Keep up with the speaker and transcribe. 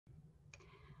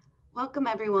Welcome,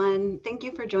 everyone. Thank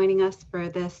you for joining us for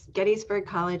this Gettysburg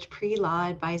College pre-law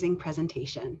advising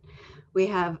presentation. We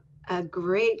have a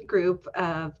great group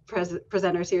of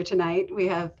presenters here tonight. We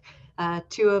have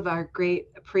two of our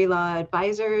great pre-law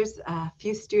advisors, a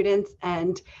few students,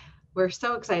 and we're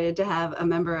so excited to have a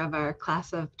member of our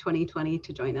class of 2020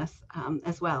 to join us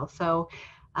as well.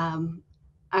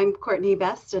 I'm Courtney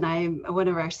Best, and I'm one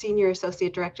of our Senior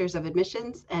Associate Directors of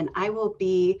Admissions, and I will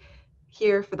be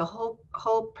here for the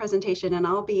whole presentation, and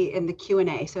I'll be in the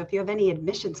Q&A. So if you have any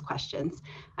admissions questions,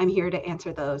 I'm here to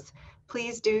answer those.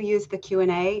 Please do use the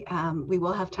Q&A. We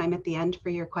will have time at the end for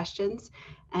your questions,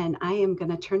 and I am going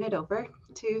to turn it over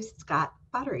to Scott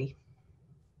Bottery.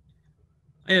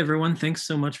 Hi, everyone. Thanks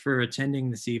so much for attending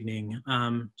this evening.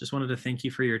 Just wanted to thank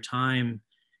you for your time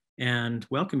and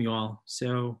welcome you all.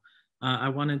 I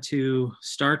wanted to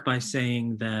start by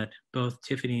saying that both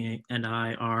Tiffany and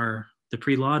I are the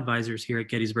pre-law advisors here at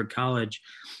Gettysburg College,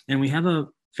 and we have a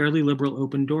fairly liberal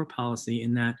open door policy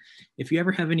in that if you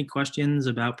ever have any questions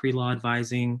about pre-law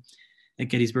advising at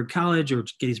Gettysburg College or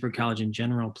Gettysburg College in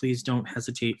general, please don't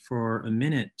hesitate for a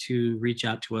minute to reach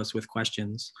out to us with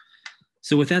questions.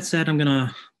 So with that said, I'm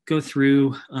gonna go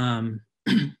through some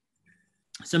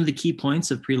of the key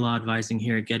points of pre-law advising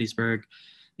here at Gettysburg.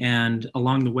 And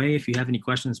along the way, if you have any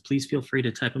questions, please feel free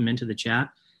to type them into the chat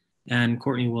and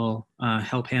Courtney will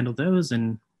help handle those,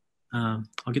 and I'll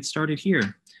get started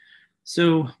here.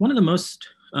 So one of the most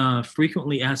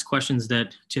frequently asked questions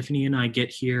that Tiffany and I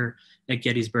get here at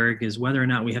Gettysburg is whether or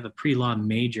not we have a pre-law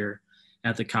major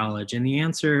at the college. And the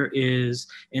answer is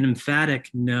an emphatic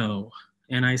no.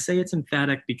 And I say it's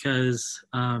emphatic because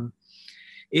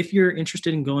if you're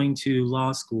interested in going to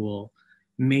law school,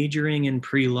 majoring in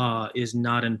pre-law is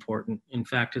not important. In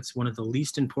fact, it's one of the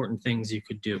least important things you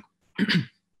could do.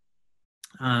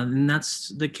 And that's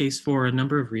the case for a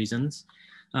number of reasons,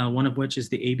 one of which is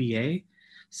the ABA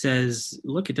says,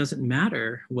 look, it doesn't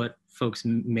matter what folks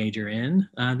major in.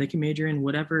 They can major in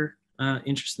whatever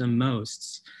interests them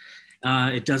most.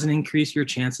 It doesn't increase your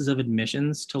chances of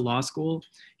admissions to law school.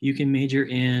 You can major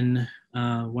in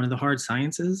one of the hard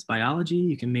sciences, biology.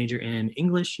 You can major in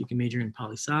English. You can major in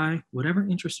poli-sci, whatever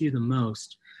interests you the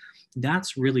most.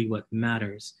 That's really what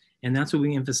matters. And that's what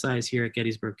we emphasize here at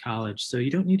Gettysburg College. So you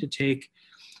don't need to take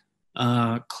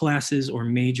classes or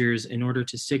majors in order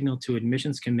to signal to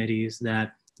admissions committees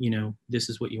that, you know, this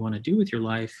is what you want to do with your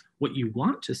life. What you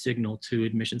want to signal to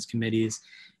admissions committees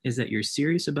is that you're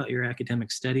serious about your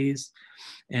academic studies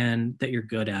and that you're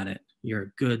good at it. You're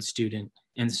a good student.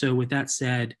 And so with that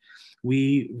said,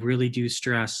 we really do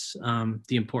stress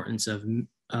the importance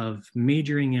of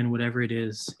majoring in whatever it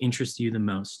is interests you the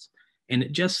most. And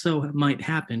it just so might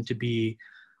happen to be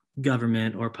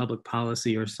government or public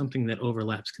policy or something that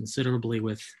overlaps considerably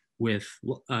with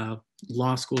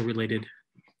law school related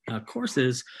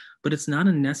courses, but it's not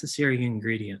a necessary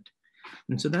ingredient.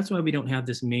 And so that's why we don't have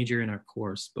this major in our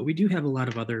course, but we do have a lot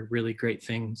of other really great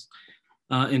things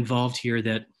involved here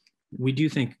that we do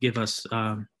think give us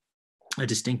a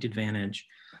distinct advantage.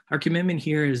 Our commitment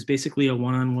here is basically a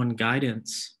one-on-one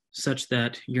guidance such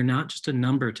that you're not just a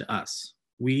number to us.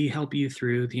 We help you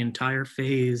through the entire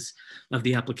phase of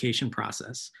the application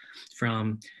process,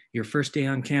 from your first day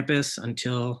on campus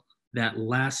until that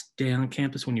last day on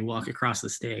campus when you walk across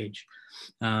the stage.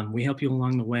 We help you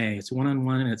along the way. It's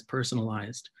one-on-one and it's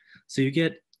personalized. So you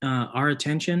get our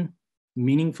attention,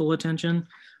 meaningful attention,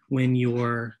 when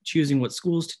you're choosing what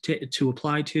schools to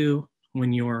apply to,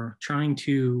 when you're trying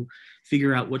to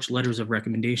figure out which letters of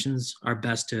recommendations are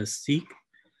best to seek,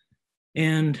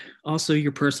 and also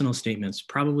your personal statements,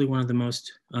 probably one of the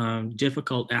most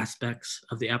difficult aspects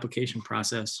of the application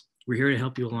process. We're here to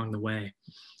help you along the way.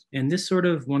 And this sort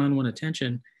of one-on-one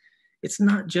attention, it's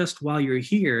not just while you're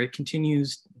here, it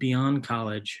continues beyond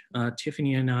college.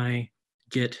 Tiffany and I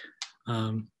get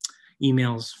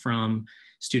emails from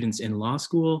students in law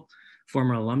school,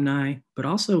 former alumni, but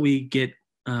also we get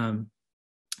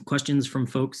questions from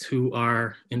folks who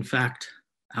are, in fact,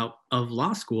 out of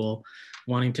law school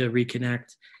wanting to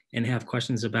reconnect and have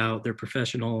questions about their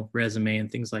professional resume and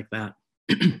things like that.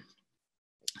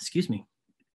 Excuse me.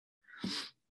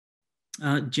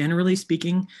 Generally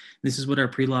speaking, this is what our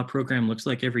pre-law program looks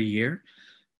like every year.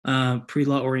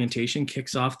 Pre-law orientation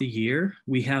kicks off the year.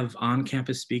 We have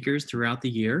on-campus speakers throughout the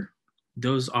year.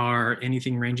 Those are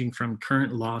anything ranging from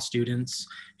current law students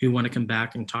who want to come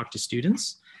back and talk to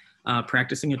students,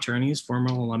 practicing attorneys,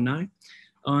 former alumni,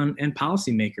 and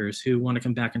policymakers who want to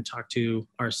come back and talk to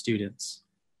our students.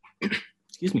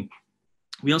 Excuse me.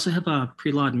 We also have a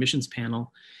pre-law admissions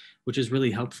panel, which is really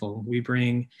helpful. We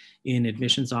bring in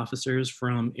admissions officers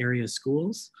from area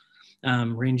schools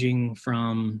ranging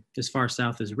from as far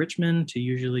south as Richmond to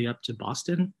usually up to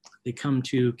Boston. They come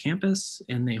to campus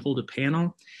and they hold a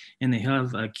panel and they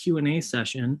have a Q&A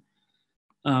session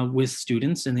with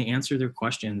students, and they answer their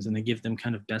questions and they give them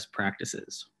kind of best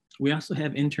practices. We also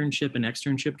have internship and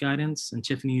externship guidance, and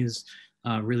Tiffany is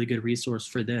a really good resource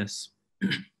for this.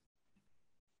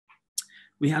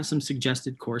 We have some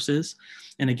suggested courses.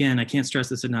 And again, I can't stress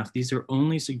this enough. These are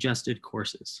only suggested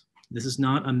courses. This is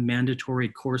not a mandatory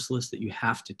course list that you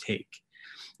have to take.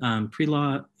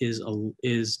 Pre-law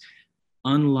is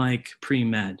unlike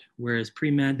pre-med, whereas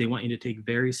pre-med, they want you to take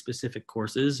very specific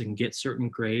courses and get certain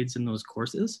grades in those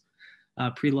courses.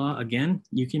 Pre-law, again,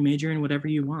 you can major in whatever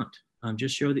you want.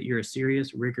 Just show that you're a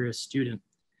serious, rigorous student.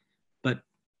 But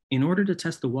in order to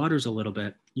test the waters a little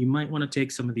bit, you might want to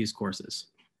take some of these courses.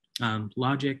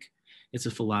 Logic, it's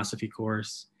a philosophy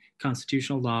course.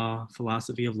 Constitutional law,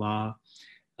 philosophy of law,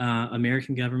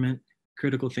 American government,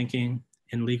 critical thinking,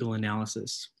 and legal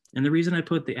analysis. And the reason I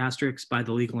put the asterisk by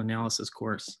the legal analysis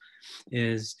course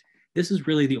is this is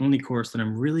really the only course that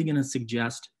I'm really going to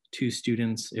suggest to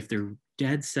students if they're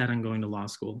dead set on going to law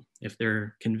school. If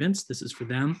they're convinced this is for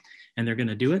them and they're going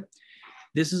to do it,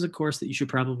 this is a course that you should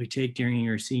probably take during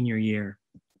your senior year.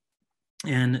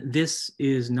 And this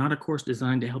is not a course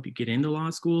designed to help you get into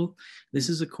law school. This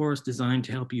is a course designed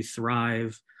to help you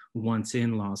thrive once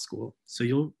in law school. So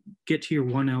you'll get to your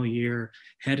 1L year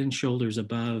head and shoulders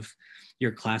above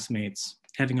your classmates,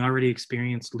 having already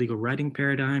experienced legal writing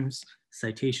paradigms,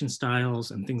 citation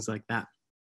styles, and things like that.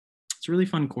 It's a really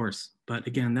fun course, but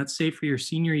again, that's safe for your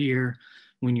senior year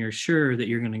when you're sure that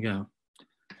you're going to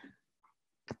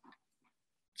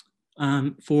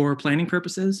go. For planning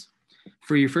purposes,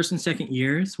 for your first and second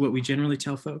years, what we generally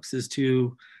tell folks is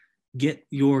to get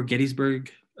your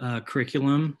Gettysburg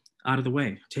curriculum out of the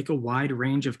way. Take a wide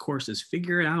range of courses,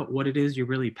 figure out what it is you're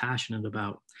really passionate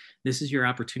about. This is your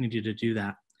opportunity to do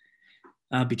that.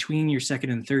 Between your second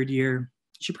and third year,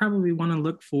 you should probably want to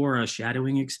look for a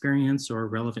shadowing experience or a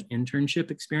relevant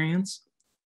internship experience.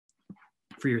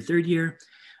 For your third year,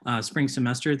 spring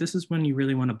semester, this is when you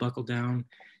really want to buckle down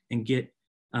and get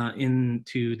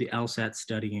into the LSAT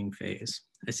studying phase.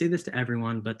 I say this to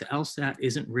everyone, but the LSAT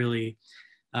isn't really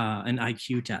an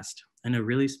IQ test. I know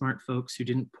really smart folks who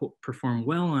didn't perform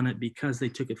well on it because they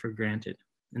took it for granted.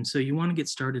 And so you want to get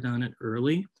started on it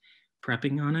early,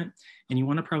 prepping on it, and you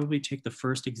want to probably take the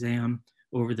first exam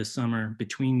over the summer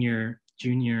between your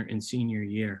junior and senior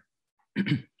year.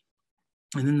 And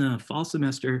then the fall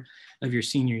semester of your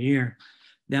senior year,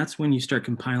 that's when you start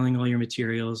compiling all your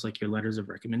materials, like your letters of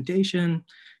recommendation,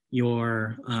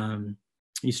 you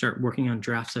start working on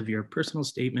drafts of your personal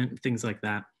statement, things like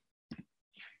that.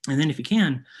 And then if you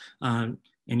can, and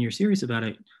you're serious about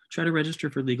it, try to register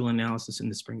for legal analysis in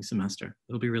the spring semester.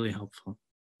 It'll be really helpful.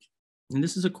 And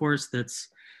this is a course that's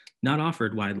not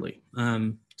offered widely.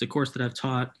 It's a course that I've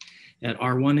taught at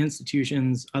R1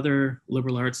 institutions, other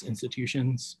liberal arts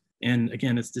institutions. And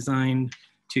again, it's designed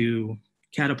to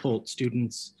catapult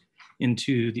students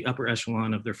into the upper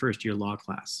echelon of their first year law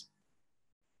class.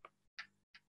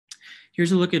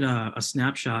 Here's a look at a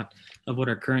snapshot of what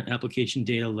our current application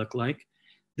data look like.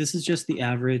 This is just the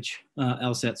average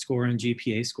LSAT score and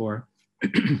GPA score.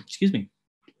 Excuse me.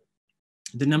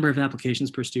 The number of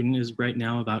applications per student is right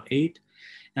now about 8.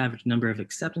 Average number of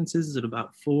acceptances is at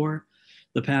about 4.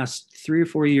 The past 3 or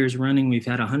 4 years running, we've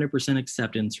had 100%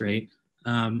 acceptance rate.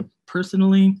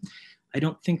 Personally, I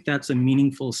don't think that's a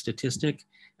meaningful statistic.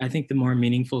 I think the more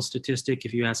meaningful statistic,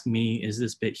 if you ask me, is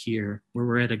this bit here, where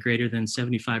we're at a greater than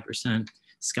 75%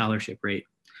 scholarship rate.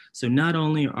 So not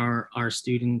only are our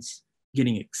students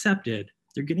getting accepted,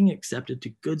 they're getting accepted to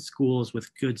good schools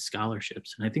with good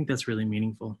scholarships. And I think that's really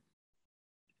meaningful.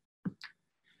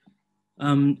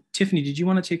 Tiffany, did you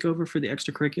want to take over for the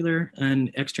extracurricular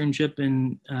and externship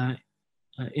and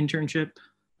internship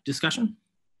discussion?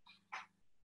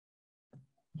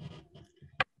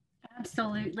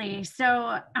 Absolutely.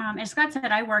 So as Scott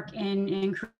said, I work in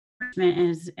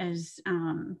encouragement as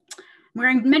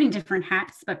wearing many different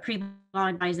hats, but pre-law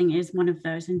advising is one of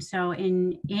those. And so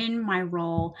in my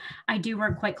role, I do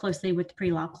work quite closely with the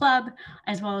pre-law club,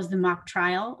 as well as the mock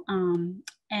trial.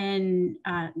 And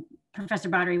Professor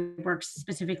Bowdery works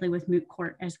specifically with moot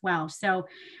court as well. So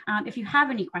if you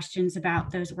have any questions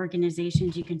about those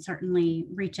organizations, you can certainly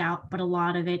reach out, but a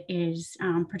lot of it is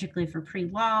particularly for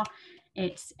pre-law.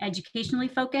 It's educationally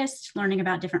focused, learning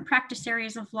about different practice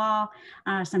areas of law.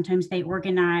 Sometimes they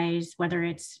organize, whether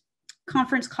it's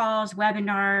conference calls,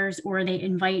 webinars, or they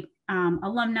invite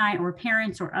alumni or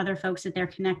parents or other folks that they're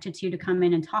connected to come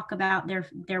in and talk about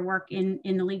their work in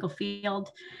the legal field.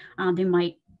 They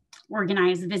might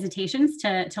organize visitations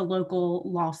to local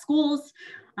law schools,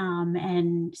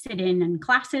 and sit in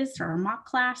classes or a mock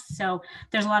class. So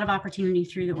there's a lot of opportunity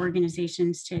through the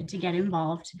organizations to get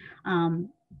involved.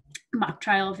 Mock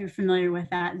trial, if you're familiar with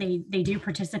that, they do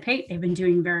participate. They've been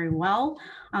doing very well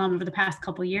over the past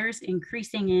couple of years,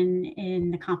 increasing in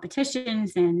the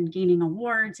competitions and gaining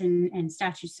awards and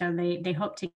statutes. So they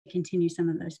hope to continue some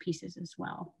of those pieces as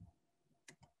well.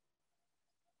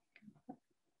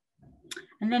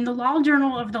 And then the Law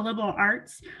Journal of the Liberal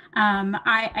Arts.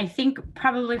 I think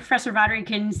probably Professor Vattery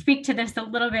can speak to this a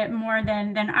little bit more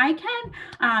than I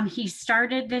can. He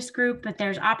started this group, but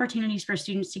there's opportunities for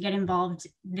students to get involved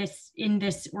in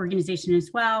this organization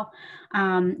as well.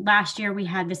 Last year, we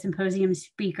had the symposium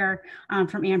speaker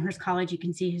from Amherst College. You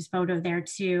can see his photo there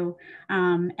too.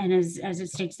 And as it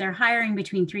states, they're hiring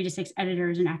between 3 to 6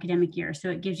 editors an academic year. So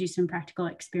it gives you some practical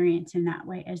experience in that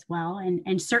way as well.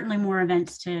 And certainly more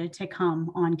events to come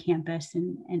on campus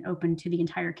and open to the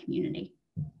entire community.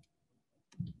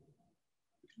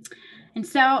 And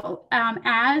so,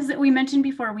 as we mentioned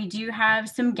before, we do have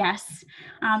some guests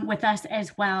with us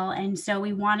as well. And so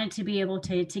we wanted to be able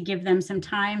to give them some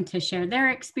time to share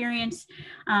their experience,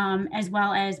 as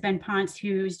well as Ben Ponce,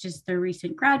 who's just the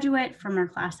recent graduate from our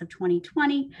class of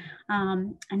 2020.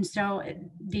 And so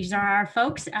these are our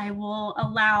folks. I will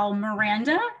allow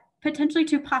Miranda potentially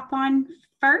to pop on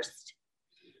first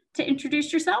to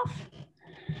introduce yourself.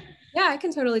 Yeah, I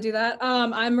can totally do that.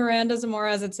 I'm Miranda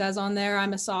Zamora, as it says on there.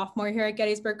 I'm a sophomore here at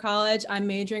Gettysburg College. I'm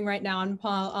majoring right now in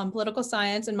political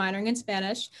science and minoring in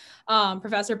Spanish.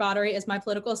 Professor Vattery is my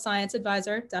political science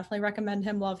advisor. Definitely recommend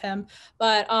him, love him.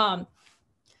 But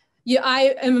yeah,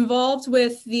 I am involved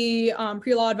with the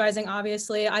pre-law advising,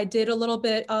 obviously. I did a little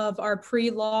bit of our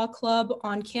pre-law club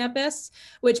on campus,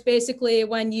 which basically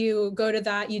when you go to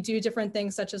that, you do different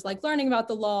things such as like learning about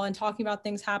the law and talking about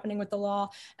things happening with the law,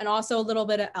 and also a little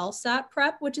bit of LSAT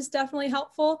prep, which is definitely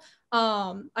helpful.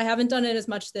 I haven't done it as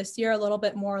much this year, a little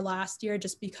bit more last year,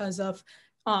 just because of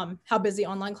how busy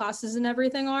online classes and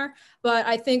everything are. But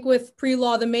I think with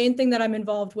pre-law, the main thing that I'm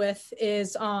involved with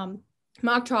is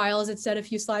mock trial. As it said a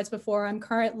few slides before, I'm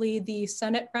currently the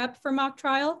Senate rep for mock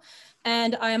trial,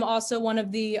 and I am also one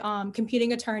of the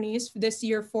competing attorneys this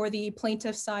year for the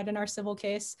plaintiff side in our civil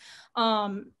case.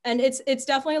 And it's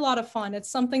definitely a lot of fun.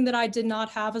 It's something that I did not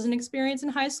have as an experience in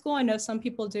high school. I know some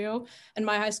people do, and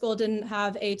my high school didn't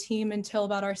have a team until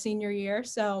about our senior year.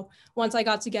 So once I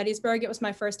got to Gettysburg, it was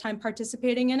my first time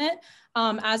participating in it.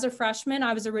 As a freshman,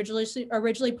 I was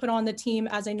originally put on the team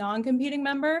as a non-competing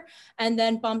member, and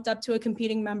then bumped up to a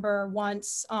competing member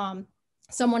once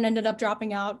someone ended up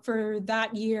dropping out. For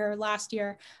that year, last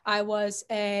year, I was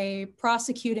a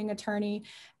prosecuting attorney,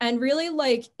 and really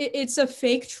like it's a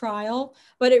fake trial,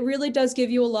 but it really does give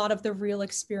you a lot of the real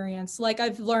experience. Like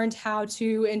I've learned how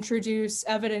to introduce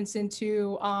evidence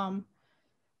into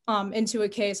a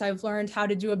case. I've learned how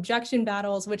to do objection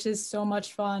battles, which is so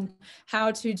much fun, how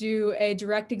to do a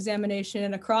direct examination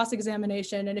and a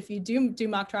cross-examination. And if you do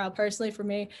mock trial, personally for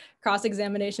me,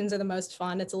 cross-examinations are the most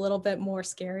fun. It's a little bit more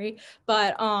scary,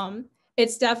 but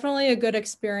it's definitely a good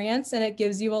experience, and it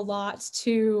gives you a lot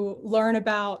to learn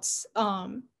about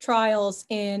trials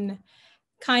in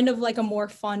kind of like a more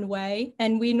fun way.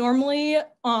 And we normally,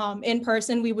 in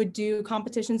person, we would do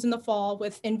competitions in the fall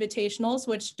with invitationals,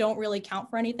 which don't really count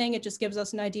for anything. It just gives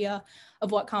us an idea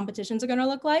of what competitions are going to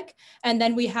look like. And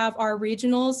then we have our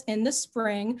regionals in the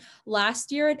spring.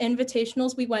 Last year at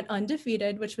invitationals, we went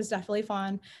undefeated, which was definitely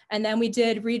fun. And then we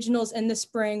did regionals in the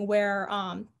spring where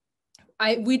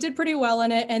we did pretty well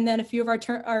in it, and then a few of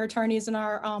our attorneys and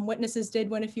our witnesses did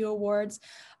win a few awards.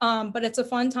 But it's a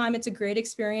fun time, it's a great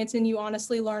experience, and you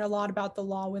honestly learn a lot about the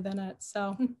law within it.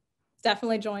 So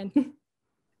definitely join.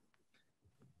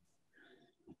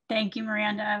 Thank you,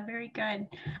 Miranda. Very good.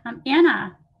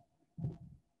 Anna.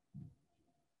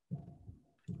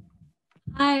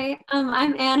 Hi,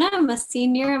 I'm Anna. I'm a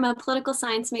senior. I'm a political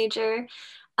science major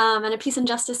and a peace and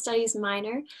justice studies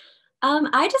minor.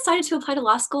 I decided to apply to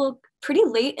law school pretty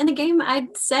late in the game,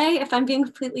 I'd say, if I'm being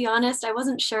completely honest. I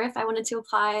wasn't sure if I wanted to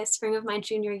apply spring of my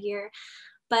junior year,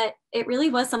 but it really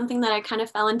was something that I kind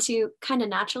of fell into kind of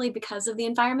naturally because of the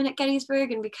environment at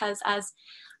Gettysburg, and because, as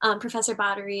Professor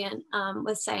Vattery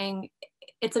was saying,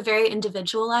 it's a very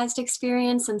individualized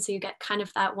experience, and so you get kind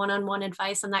of that one-on-one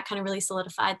advice, and that kind of really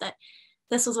solidified that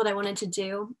this was what I wanted to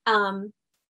do.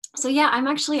 So yeah, I'm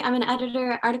an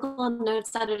editor, article and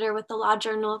notes editor with the Law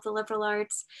Journal of the Liberal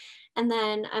Arts. And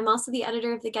then I'm also the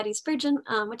editor of the Gettysburgian,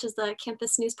 which is the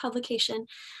campus news publication.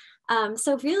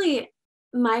 So really,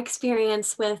 my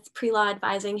experience with pre-law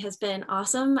advising has been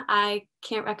awesome. I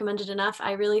can't recommend it enough.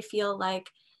 I really feel like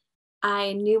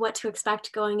I knew what to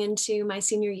expect going into my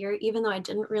senior year, even though I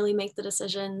didn't really make the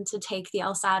decision to take the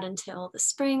LSAT until the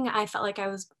spring. I felt like I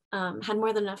was had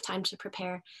more than enough time to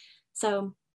prepare.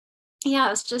 So yeah,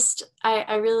 it was just,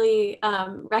 I really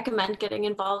recommend getting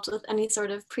involved with any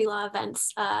sort of pre-law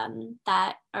events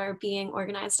that are being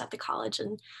organized at the college,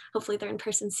 and hopefully they're in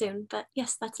person soon. But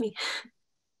yes, that's me.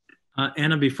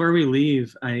 Anna, before we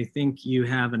leave, I think you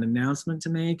have an announcement to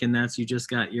make, and that's you just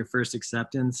got your first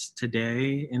acceptance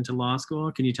today into law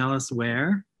school. Can you tell us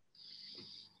where?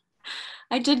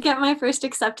 I did get my first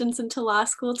acceptance into law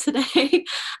school today.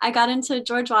 I got into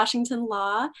George Washington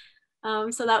Law.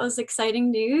 So that was exciting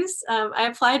news. I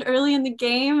applied early in the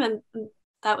game, and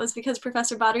that was because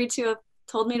Professor Bottery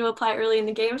told me to apply early in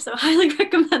the game. So I highly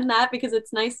recommend that because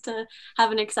it's nice to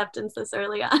have an acceptance this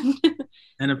early on.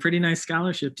 And a pretty nice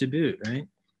scholarship to boot, right?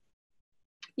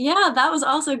 Yeah, that was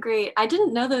also great. I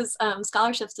didn't know those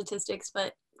scholarship statistics,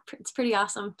 but it's pretty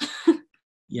awesome.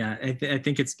 Yeah, I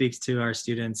think it speaks to our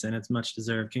students, and it's much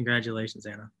deserved. Congratulations,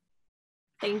 Anna.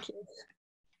 Thank you.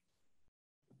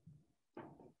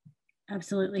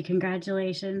 Absolutely,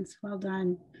 congratulations. Well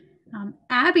done.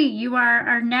 Abby, you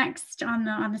are next on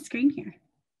the screen here.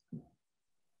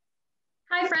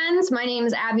 Hi friends, my name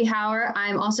is Abby Hauer.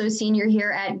 I'm also a senior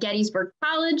here at Gettysburg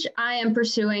College. I am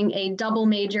pursuing a double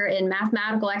major in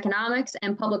mathematical economics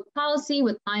and public policy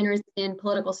with minors in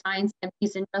political science and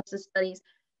peace and justice studies,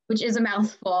 which is a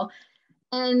mouthful.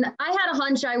 And I had a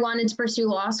hunch I wanted to pursue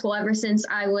law school ever since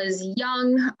I was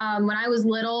young. When I was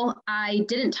little, I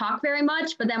didn't talk very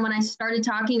much, but then when I started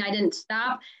talking, I didn't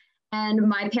stop. And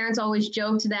my parents always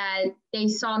joked that they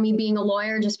saw me being a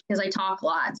lawyer just because I talk a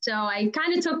lot. So I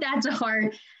kind of took that to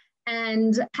heart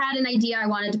and had an idea I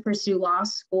wanted to pursue law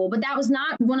school. But that was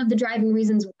not one of the driving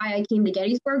reasons why I came to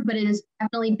Gettysburg, but it has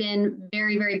definitely been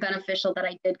very, very beneficial that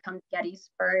I did come to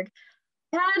Gettysburg.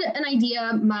 I had an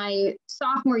idea my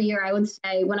sophomore year, I would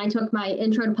say, when I took my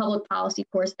Intro to Public Policy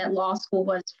course, that law school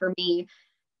was for me.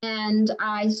 And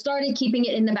I started keeping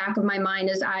it in the back of my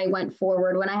mind as I went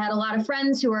forward. When I had a lot of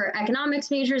friends who were economics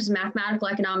majors, mathematical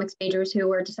economics majors, who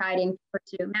were deciding to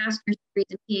pursue master's degrees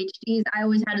and PhDs, I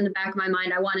always had in the back of my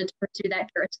mind, I wanted to pursue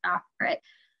that Juris Doctorate.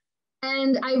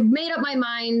 And I made up my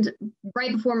mind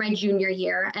right before my junior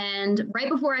year. And right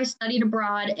before I studied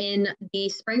abroad in the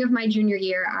spring of my junior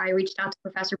year, I reached out to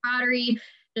Professor Bottery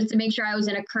just to make sure I was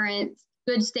in a current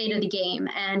good state of the game.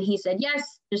 And he said,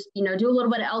 yes, just, do a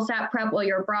little bit of LSAT prep while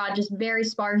you're abroad, just very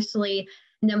sparsely.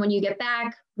 And then when you get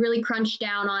back, really crunch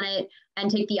down on it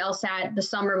and take the LSAT the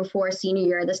summer before senior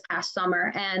year, this past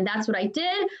summer. And that's what I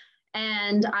did.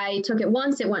 And I took it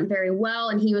once, it went very well.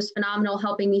 And he was phenomenal,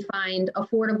 helping me find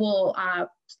affordable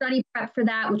study prep for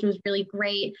that, which was really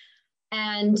great.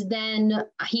 And then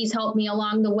he's helped me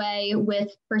along the way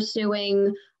with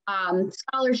pursuing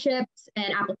scholarships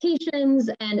and applications,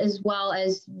 and as well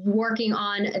as working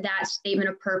on that statement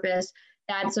of purpose.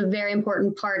 That's a very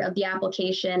important part of the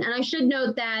application. And I should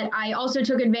note that I also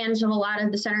took advantage of a lot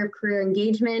of the Center of Career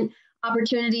Engagement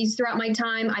opportunities throughout my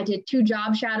time. I did 2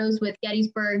 job shadows with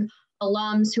Gettysburg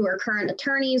alums who are current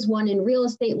attorneys, one in real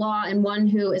estate law and one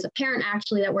who is a parent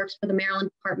actually that works for the Maryland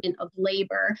Department of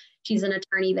Labor. She's an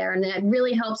attorney there, and that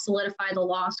really helped solidify the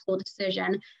law school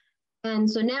decision. And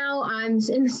so now I'm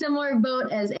in a similar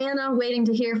boat as Anna, waiting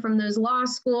to hear from those law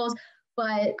schools,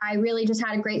 but I really just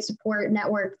had a great support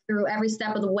network through every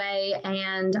step of the way.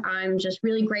 And I'm just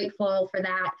really grateful for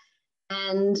that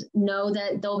and know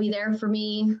that they'll be there for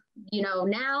me,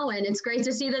 now. And it's great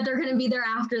to see that they're going to be there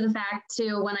after the fact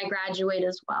too, when I graduate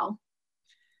as well.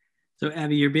 So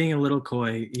Abby, you're being a little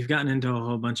coy. You've gotten into a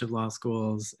whole bunch of law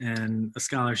schools and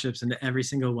scholarships into every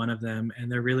single one of them,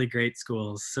 and they're really great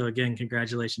schools. So again,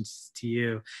 congratulations to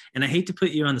you. And I hate to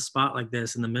put you on the spot like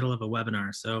this in the middle of a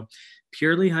webinar. So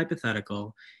purely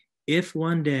hypothetical, if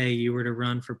one day you were to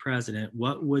run for president,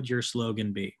 what would your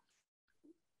slogan be?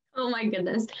 Oh my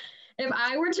goodness. If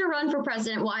I were to run for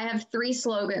president, well, I have 3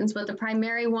 slogans, but the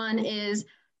primary one is,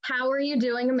 how are you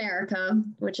doing, America?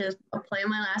 Which is a play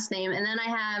on my last name. And then I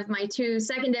have my 2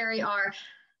 secondary are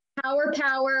power,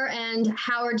 power, and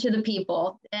Howard to the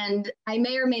people. And I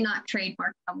may or may not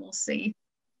trademark them. We'll see.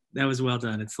 That was well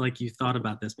done. It's like you thought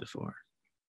about this before.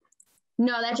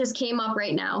 No, that just came up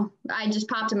right now. I just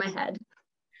popped in my head.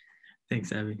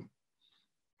 Thanks, Abby.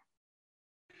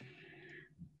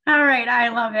 All right, I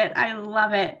love it. I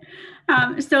love it.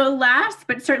 So last,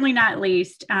 but certainly not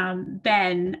least,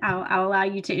 Ben, I'll allow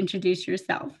you to introduce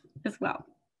yourself as well.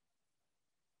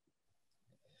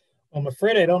 I'm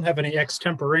afraid I don't have any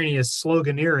extemporaneous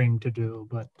sloganeering to do,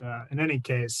 but in any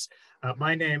case,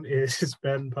 my name is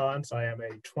Ben Ponce. I am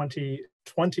a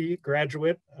 2020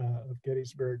 graduate of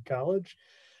Gettysburg College.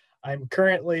 I'm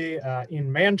currently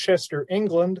in Manchester,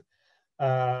 England,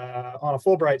 on a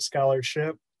Fulbright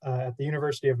scholarship at the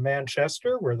University of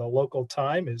Manchester, where the local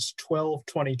time is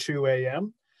 12:22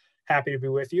 a.m. Happy to be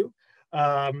with you.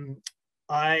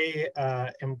 I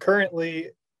am currently,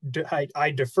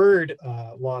 I deferred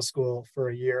law school for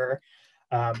a year,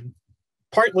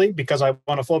 partly because I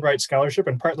won a Fulbright scholarship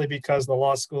and partly because the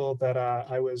law school that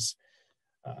I was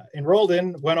enrolled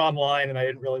in went online and I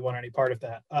didn't really want any part of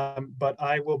that. But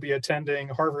I will be attending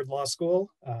Harvard Law School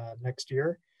next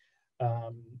year.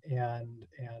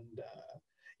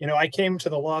 You know, I came to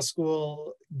the law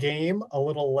school game a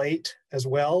little late as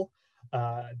well.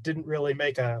 Didn't really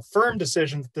make a firm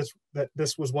decision that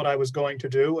this was what I was going to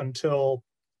do until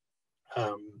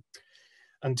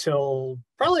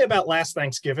probably about last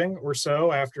Thanksgiving or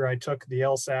so, after I took the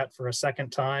LSAT for a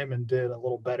second time and did a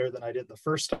little better than I did the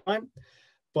first time.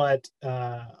 But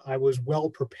I was well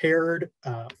prepared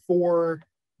for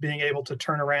being able to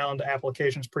turn around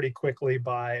applications pretty quickly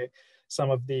by some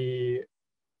of the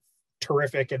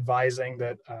terrific advising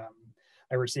that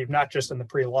I received, not just in the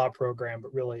pre-law program,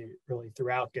 but really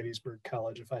throughout Gettysburg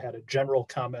College. If I had a general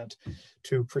comment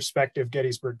to prospective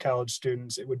Gettysburg College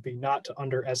students, it would be not to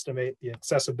underestimate the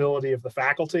accessibility of the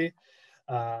faculty.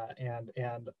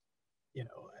 And you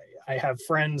know, I have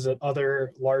friends at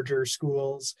other larger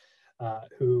schools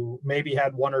who maybe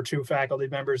had one or two faculty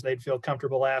members they'd feel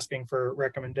comfortable asking for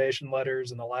recommendation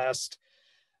letters. In the last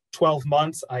 12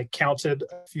 months, I counted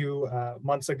a few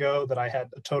months ago that I had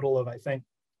a total of, I think,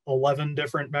 11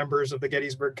 different members of the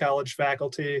Gettysburg College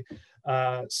faculty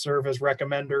serve as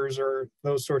recommenders or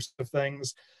those sorts of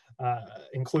things,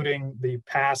 including the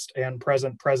past and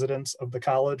present presidents of the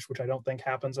college, which I don't think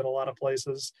happens at a lot of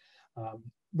places,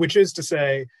 which is to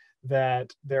say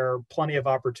that there are plenty of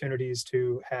opportunities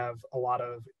to have a lot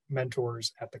of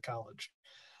mentors at the college.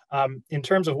 In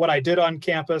terms of what I did on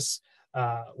campus,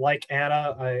 like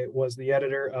Anna, I was the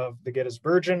editor of the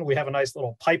Gettysburgian. We have a nice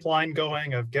little pipeline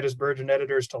going of Gettysburgian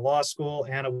editors to law school.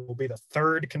 Anna will be the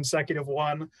third consecutive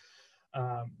one.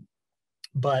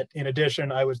 But in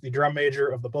addition, I was the drum major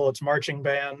of the Bullets Marching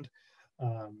Band.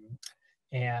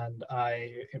 And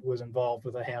I was involved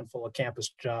with a handful of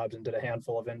campus jobs and did a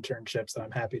handful of internships that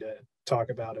I'm happy to talk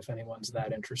about if anyone's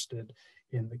that interested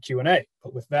in the Q&A.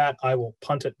 But with that, I will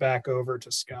punt it back over to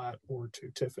Scott or to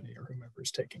Tiffany or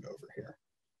whomever's taking over here.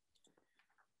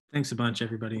 Thanks a bunch,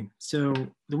 everybody. So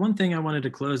the one thing I wanted to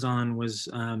close on was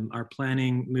our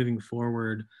planning moving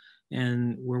forward.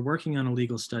 And we're working on a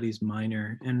legal studies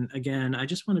minor. And again, I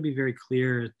just want to be very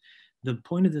clear. The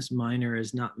point of this minor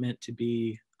is not meant to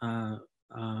be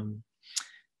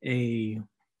a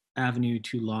avenue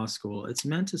to law school. It's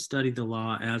meant to study the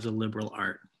law as a liberal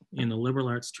art, in the liberal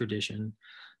arts tradition.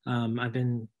 I've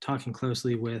been talking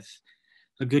closely with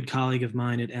a good colleague of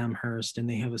mine at Amherst, and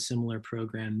they have a similar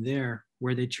program there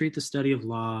where they treat the study of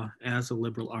law as a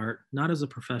liberal art, not as a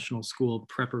professional school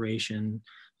preparation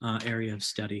area of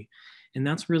study. And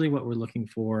that's really what we're looking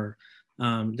for.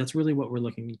 That's really what we're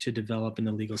looking to develop in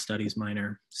the legal studies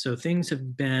minor. So things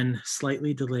have been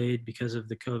slightly delayed because of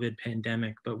the COVID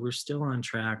pandemic, but we're still on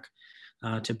track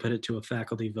to put it to a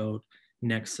faculty vote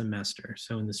next semester,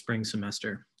 so in the spring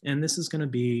semester. And this is going to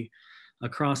be a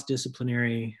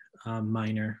cross-disciplinary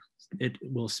minor. It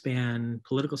will span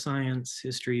political science,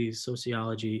 history,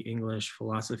 sociology, English,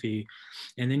 philosophy,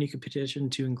 and then you can petition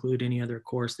to include any other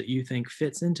course that you think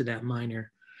fits into that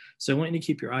minor. So I want you to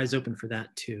keep your eyes open for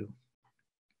that too.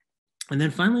 And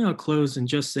then finally, I'll close and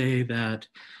just say that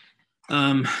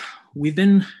we've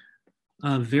been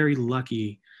very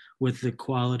lucky with the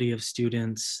quality of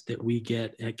students that we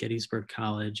get at Gettysburg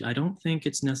College. I don't think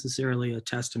it's necessarily a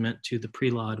testament to the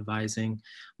pre-law advising.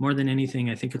 More than anything,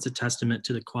 I think it's a testament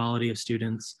to the quality of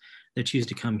students that choose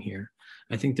to come here.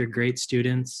 I think they're great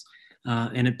students,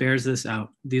 and it bears this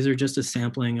out. These are just a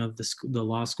sampling of the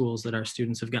law schools that our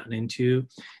students have gotten into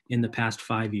in the past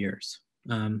 5 years.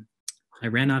 I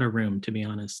ran out of room, to be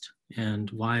honest, and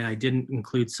why I didn't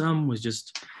include some was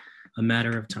just a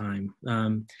matter of time.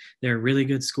 There are really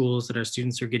good schools that our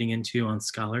students are getting into on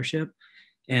scholarship,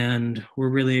 and we're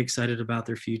really excited about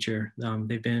their future.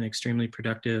 They've been extremely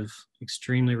productive,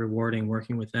 extremely rewarding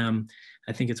working with them.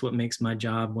 I think it's what makes my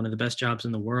job one of the best jobs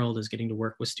in the world, is getting to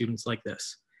work with students like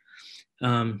this.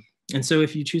 And so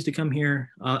if you choose to come here,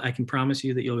 I can promise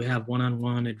you that you'll have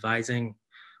one-on-one advising.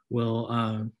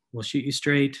 We'll shoot you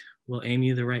straight. We'll aim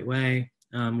you the right way.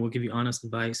 We'll give you honest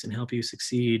advice and help you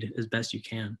succeed as best you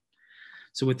can.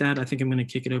 So with that, I think I'm going to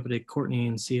kick it over to Courtney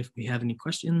and see if we have any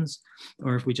questions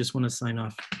or if we just want to sign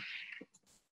off.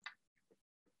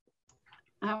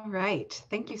 All right.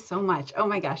 Thank you so much. Oh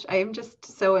my gosh, I am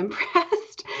just so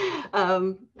impressed.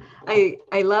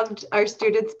 I loved our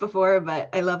students before, but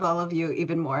I love all of you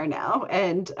even more now.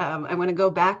 And I want to go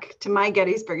back to my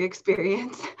Gettysburg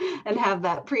experience and have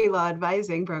that pre-law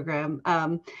advising program.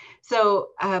 So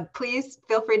please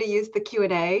feel free to use the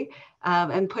Q&A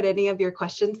and put any of your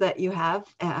questions that you have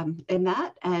in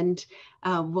that, and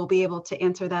we'll be able to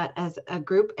answer that as a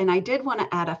group. And I did want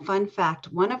to add a fun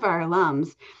fact. One of our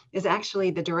alums is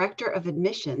actually the director of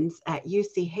admissions at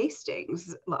UC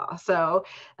Hastings Law. So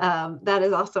that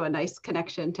is also a nice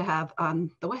connection to have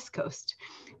on the West Coast.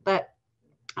 But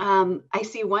I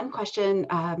see one question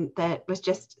that was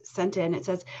just sent in. It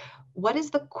says, what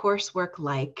is the coursework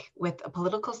like with a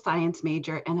political science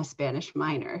major and a Spanish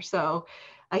minor? So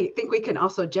I think we can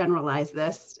also generalize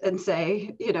this and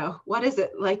say, you know, what is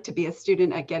it like to be a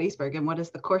student at Gettysburg, and what is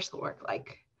the coursework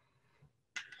like?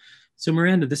 So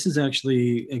Miranda, this is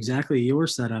actually exactly your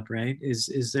setup, right?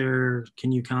 Is there,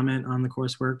 can you comment on the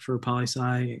coursework for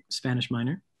poli-sci Spanish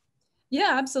minor?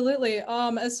 Yeah, absolutely.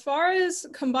 As far as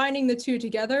combining the two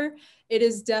together, it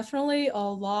is definitely a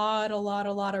lot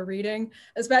of reading,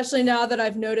 especially now that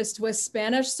I've noticed with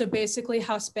Spanish. So basically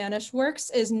how Spanish works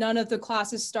is none of the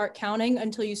classes start counting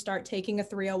until you start taking a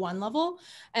 301 level.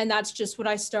 And that's just what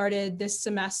I started this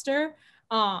semester.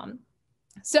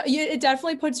 So it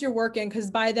definitely puts your work in,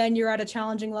 because by then you're at a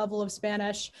challenging level of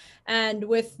Spanish. And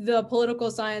with the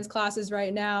political science classes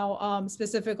right now,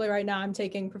 specifically right now, I'm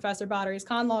taking Professor Battery's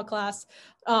con law class.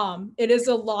 It is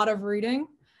a lot of reading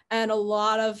and a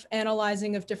lot of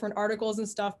analyzing of different articles and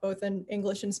stuff, both in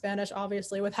English and Spanish,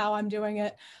 obviously, with how I'm doing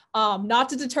it. Not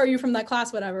to deter you from that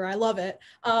class, whatever, I love it.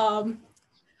 But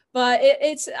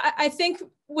I think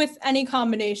with any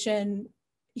combination,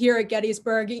 here at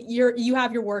Gettysburg, you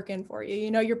have your work in for you.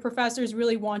 You know, your professors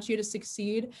really want you to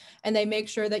succeed, and they make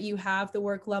sure that you have the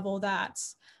work level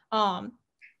that's,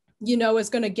 you know, is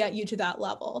going to get you to that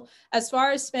level. As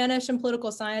far as Spanish and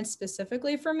political science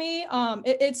specifically for me,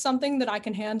 it's something that I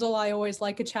can handle. I always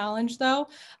like a challenge though.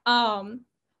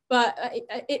 But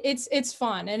it's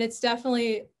fun, and it's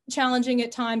definitely challenging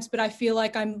at times, but I feel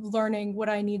like I'm learning what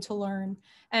I need to learn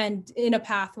and in a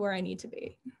path where I need to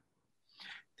be.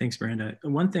 Thanks, Miranda.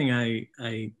 One thing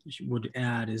I would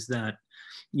add is that,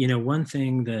 you know, one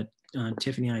thing that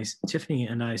Tiffany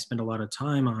and I spend a lot of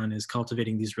time on is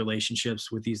cultivating these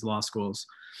relationships with these law schools.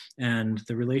 And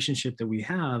the relationship that we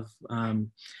have,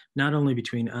 not only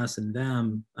between us and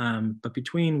them, but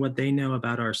between what they know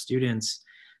about our students,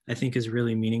 I think is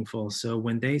really meaningful. So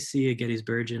when they see a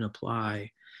Gettysburgian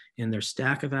apply in their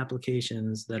stack of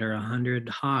applications that are 100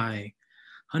 high,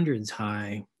 hundreds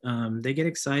high, they get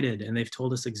excited, and they've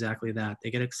told us exactly that. They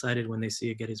get excited when they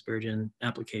see a Gettysburgian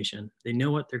application. They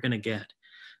know what they're going to get.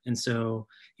 And so,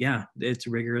 yeah, it's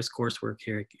rigorous coursework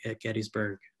here at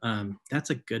Gettysburg. That's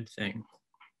a good thing,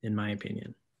 in my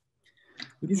opinion.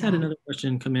 We just had another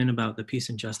question come in about the Peace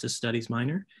and Justice Studies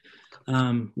minor.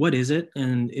 What is it?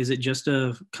 And is it just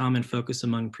a common focus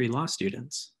among pre-law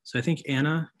students? So I think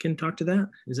Anna can talk to that.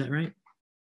 Is that right?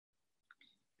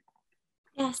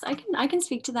 Yes, I can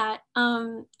speak to that.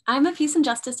 I'm a Peace and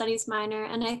Justice Studies minor,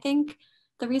 and I think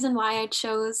the reason why I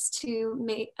chose to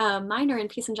make a minor in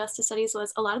Peace and Justice Studies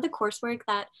was a lot of the coursework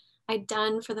that I'd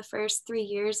done for the first 3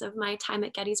 years of my time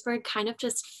at Gettysburg kind of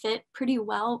just fit pretty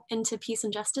well into Peace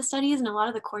and Justice Studies, and a lot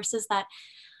of the courses that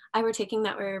I was taking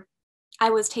that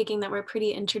were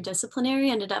pretty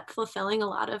interdisciplinary ended up fulfilling a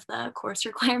lot of the course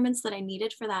requirements that I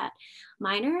needed for that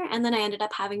minor. And then I ended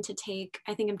up having to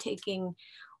I think I'm taking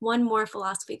one more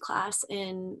philosophy class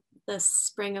in the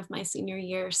spring of my senior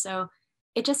year. So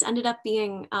it just ended up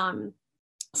being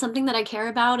something that I care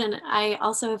about. And I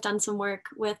also have done some work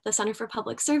with the Center for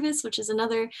Public Service, which is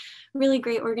another really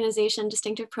great organization,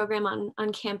 distinctive program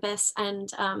on campus. And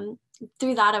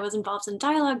through that, I was involved in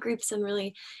dialogue groups and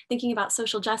really thinking about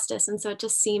social justice. And so it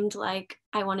just seemed like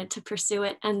I wanted to pursue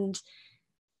it. And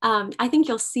I think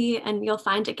you'll see and you'll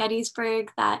find at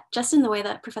Gettysburg that just in the way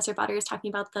that Professor Botter is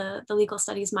talking about the legal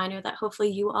studies minor that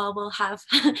hopefully you all will have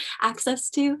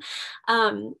access to,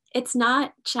 it's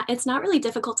not really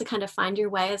difficult to kind of find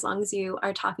your way as long as you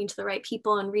are talking to the right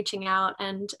people and reaching out,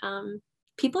 and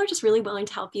people are just really willing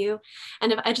to help you.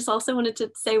 And if I just also wanted to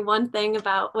say one thing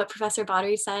about what Professor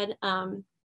Botter said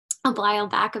a while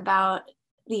back about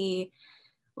the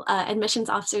admissions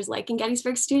officers liking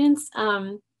Gettysburg students.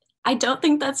 I don't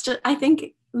think that's just, I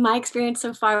think my experience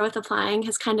so far with applying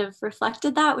has kind of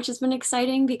reflected that, which has been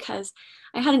exciting because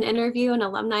I had an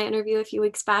alumni interview a few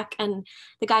weeks back, and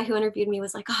the guy who interviewed me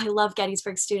was like, oh, I love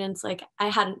Gettysburg students. Like I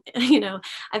hadn't,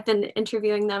 I've been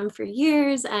interviewing them for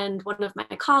years, and one of my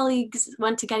colleagues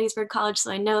went to Gettysburg College.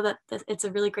 So I know that it's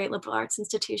a really great liberal arts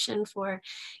institution for,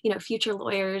 future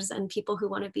lawyers and people who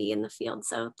want to be in the field.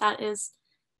 So that is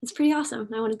it's pretty awesome.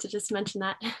 I wanted to just mention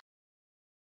that.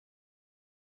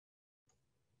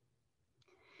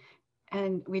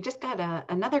 And we just got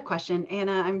another question.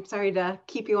 Anna, I'm sorry to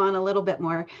keep you on a little bit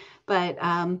more, but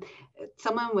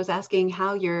someone was asking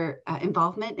how your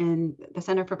involvement in the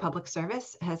Center for Public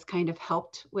Service has kind of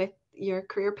helped with your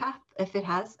career path, if it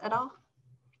has at all.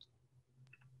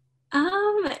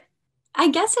 I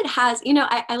guess it has. You know,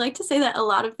 I like to say that a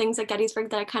lot of things at Gettysburg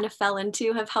that I kind of fell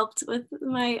into have helped with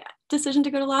my decision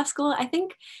to go to law school. I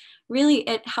think really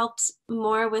it helps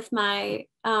more with my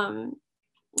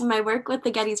my work with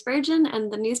the Gettysburgian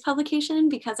and the news publication,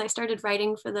 because I started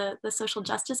writing for the social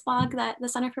justice blog that the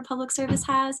Center for Public Service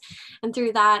has. And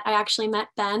through that, I actually met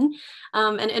Ben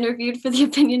and interviewed for the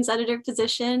opinions editor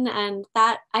position. And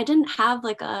that I didn't have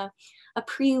like a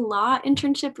pre-law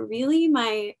internship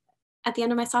really at the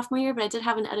end of my sophomore year, but I did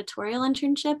have an editorial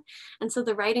internship. And so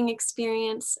the writing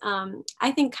experience,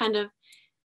 I think kind of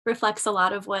reflects a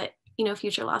lot of what, you know,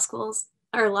 future law schools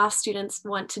or law students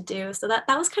want to do. So that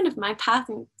was kind of my path.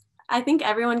 And I think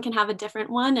everyone can have a different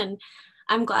one. And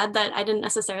I'm glad that I didn't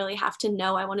necessarily have to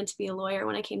know I wanted to be a lawyer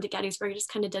when I came to Gettysburg. I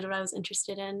just kind of did what I was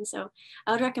interested in. So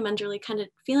I would recommend really kind of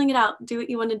feeling it out, do what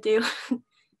you want to do.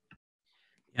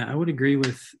 Yeah, I would agree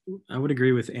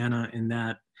with Anna in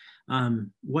that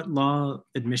what law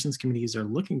admissions committees are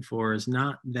looking for is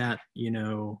not that, you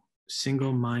know,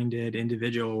 single-minded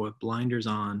individual with blinders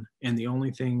on and the only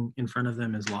thing in front of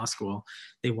them is law school.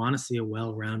 They want to see a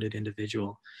well-rounded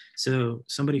individual. So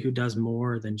somebody who does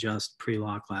more than just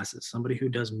pre-law classes, somebody who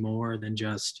does more than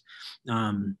just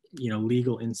you know,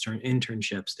 legal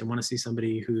internships. They want to see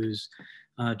somebody who's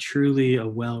truly a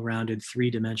well-rounded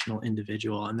three-dimensional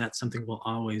individual, and that's something we'll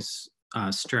always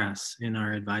stress in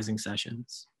our advising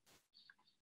sessions.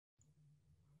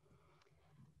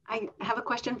 I have a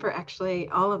question for actually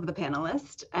all of the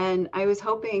panelists, and I was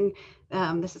hoping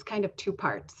this is kind of two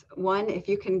parts. One, if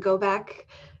you can go back,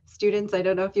 students, I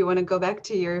don't know if you want to go back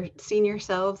to your senior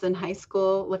selves in high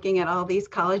school, looking at all these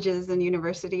colleges and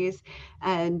universities,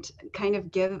 and kind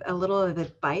of give a little of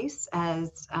advice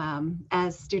as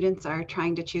students are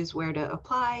trying to choose where to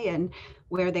apply and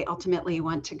where they ultimately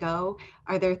want to go.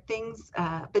 Are there things,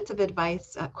 bits of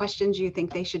advice, questions you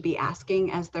think they should be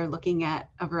asking as they're looking at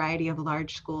a variety of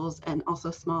large schools and also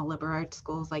small liberal arts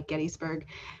schools like Gettysburg?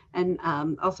 And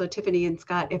also Tiffany and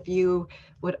Scott, if you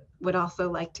would also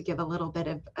like to give a little bit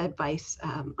of advice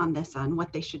on this, on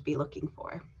what they should be looking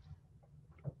for.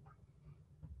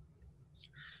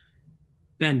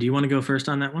 Ben, do you want to go first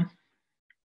on that one?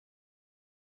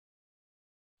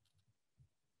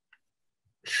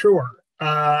 Sure.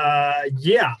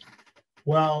 Yeah.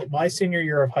 Well, my senior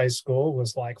year of high school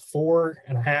was like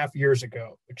 4.5 years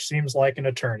ago, which seems like an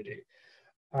eternity.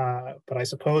 But I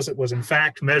suppose it was in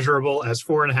fact measurable as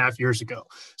 4.5 years ago.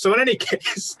 So in any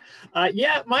case,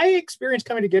 yeah, my experience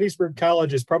coming to Gettysburg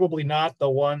College is probably not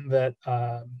the one that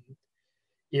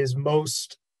is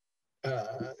most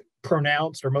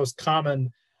pronounced or most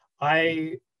common.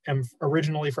 I am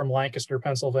originally from Lancaster,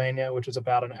 Pennsylvania, which is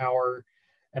about an hour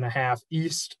and a half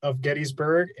east of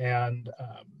Gettysburg. And,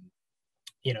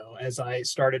 you know, as I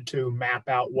started to map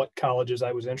out what colleges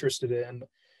I was interested in,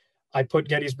 I put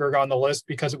Gettysburg on the list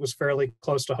because it was fairly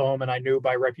close to home, and I knew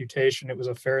by reputation it was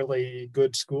a fairly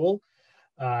good school,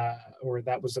 or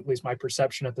that was at least my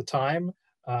perception at the time.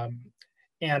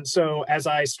 And so as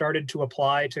I started to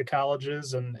apply to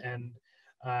colleges and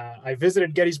I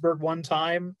visited Gettysburg one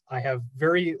time. I have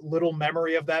very little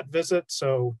memory of that visit,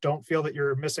 so don't feel that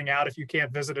you're missing out if you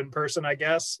can't visit in person, I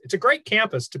guess. It's a great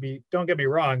campus don't get me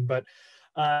wrong, but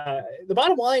the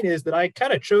bottom line is that I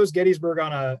kind of chose Gettysburg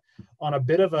on a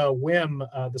bit of a whim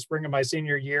the spring of my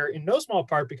senior year, in no small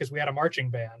part because we had a marching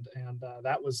band, and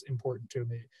that was important to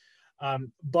me.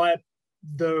 But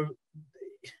they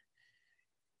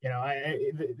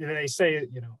say,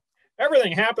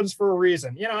 everything happens for a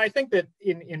reason. I think that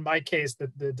in my case,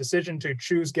 that the decision to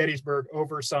choose Gettysburg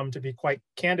over some, to be quite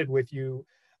candid with you,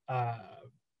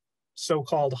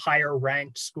 so-called higher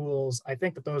ranked schools, I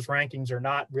think that those rankings are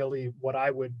not really what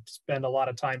I would spend a lot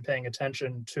of time paying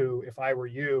attention to if I were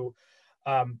you,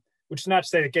 which is not to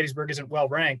say that Gettysburg isn't well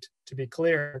ranked, to be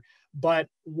clear, but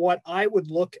what I would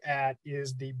look at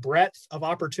is the breadth of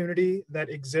opportunity that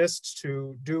exists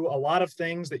to do a lot of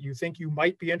things that you think you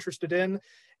might be interested in.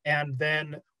 And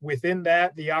then within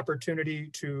that, the opportunity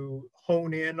to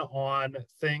hone in on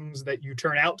things that you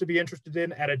turn out to be interested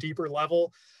in at a deeper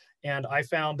level. And I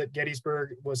found that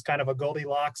Gettysburg was kind of a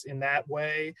Goldilocks in that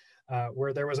way,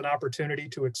 where there was an opportunity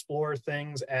to explore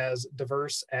things as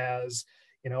diverse as,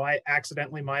 I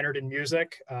accidentally minored in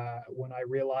music when I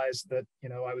realized that,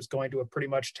 I was going to have pretty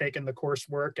much taken the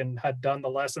coursework and had done the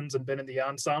lessons and been in the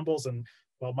ensembles and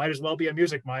well, might as well be a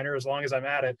music minor as long as I'm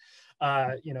at it,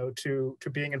 you know, to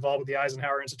being involved with the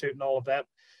Eisenhower Institute and all of that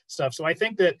stuff. So I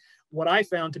think that what I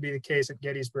found to be the case at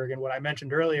Gettysburg, and what I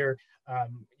mentioned earlier,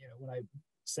 you know, when I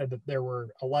said that there were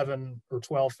 11 or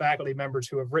 12 faculty members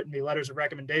who have written me letters of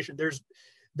recommendation,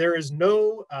 there is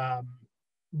no,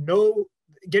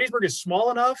 Gettysburg is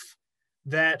small enough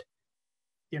that,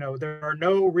 you know, there are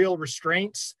no real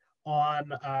restraints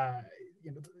on,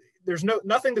 you know, there's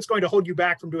nothing that's going to hold you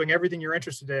back from doing everything you're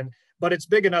interested in, but it's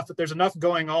big enough that there's enough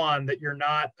going on that you're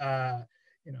not,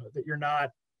 you know, that you're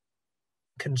not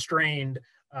constrained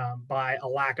by a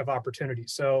lack of opportunity.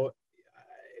 So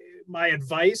my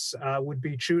advice would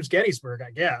be choose Gettysburg,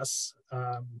 I guess.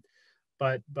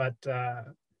 But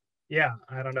yeah,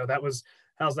 I don't know.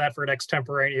 How's that for an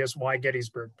extemporaneous why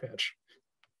Gettysburg pitch?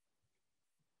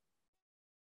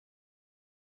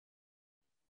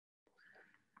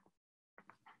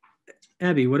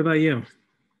 Abby, what about you?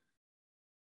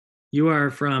 You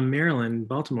are from Maryland,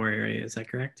 Baltimore area, is that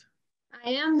correct? I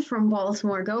am from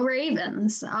Baltimore. Go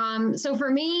Ravens. So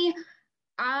for me,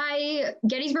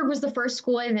 Gettysburg was the first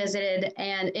school I visited,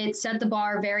 and it set the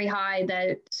bar very high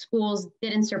that schools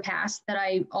didn't surpass that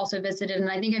I also visited. And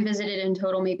I think I visited in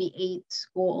total maybe 8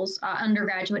 schools,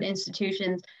 undergraduate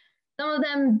institutions, some of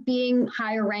them being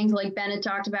higher ranked, like Bennett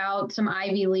talked about, some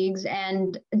Ivy Leagues,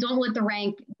 and don't let the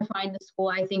rank define the school.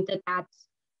 I think that that's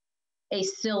a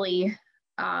silly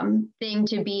thing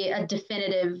to be a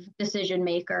definitive decision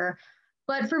maker.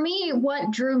 But for me,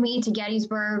 what drew me to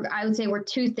Gettysburg, I would say, were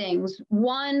 2 things.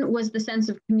 One was the sense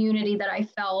of community that I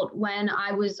felt when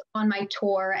I was on my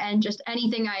tour, and just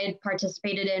anything I had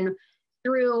participated in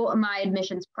through my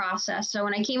admissions process. So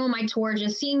when I came on my tour,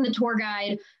 just seeing the tour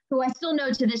guide, who I still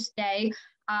know to this day,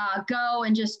 go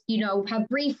and just, you know, have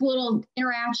brief little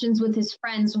interactions with his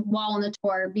friends while on the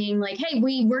tour, being like, hey,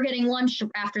 we're getting lunch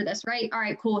after this, right? All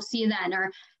right, cool, see you then.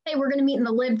 Or, hey, we're gonna meet in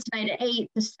the lib tonight at 8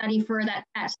 to study for that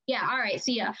test. Yeah, all right,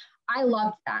 see ya. I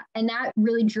loved that. And that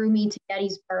really drew me to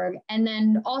Gettysburg. And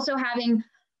then also having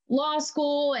law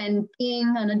school and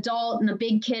being an adult and a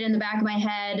big kid in the back of my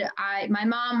head, my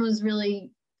mom was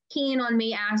really keen on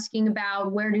me asking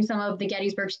about where do some of the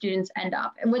Gettysburg students end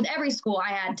up. And with every school,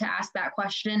 I had to ask that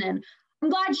question. And I'm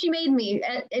glad she made me.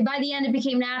 By the end, it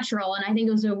became natural. And I think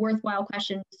it was a worthwhile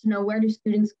question to know, where do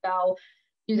students go?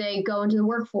 Do they go into the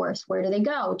workforce? Where do they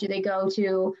go? Do they go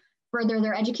to further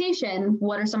their education?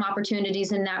 What are some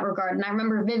opportunities in that regard? And I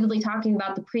remember vividly talking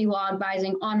about the pre-law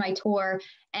advising on my tour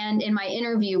and in my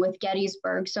interview with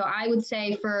Gettysburg. So I would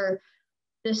say for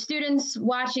the students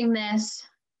watching this,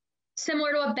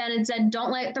 similar to what Bennett said,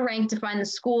 don't let the rank define the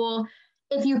school.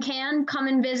 If you can, come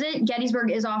and visit.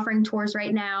 Gettysburg is offering tours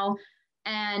right now.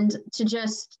 And to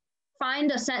just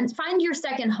find your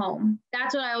second home.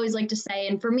 That's what I always like to say.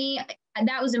 And for me,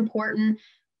 that was important.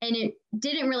 And it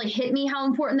didn't really hit me how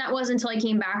important that was until I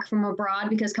came back from abroad,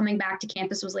 because coming back to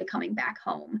campus was like coming back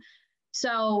home.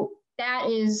 So that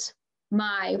is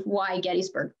my why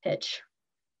Gettysburg pitch.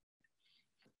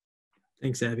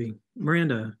 Thanks, Abby.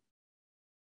 Miranda.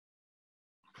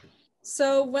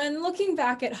 So when looking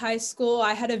back at high school,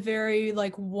 I had a very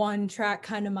like one track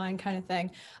kind of mind kind of thing.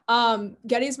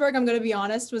 Gettysburg, I'm going to be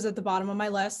honest, was at the bottom of my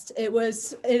list. It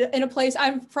was in a place,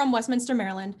 I'm from Westminster,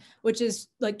 Maryland, which is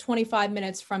like 25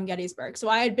 minutes from Gettysburg. So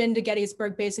I had been to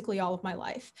Gettysburg basically all of my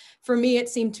life. For me, it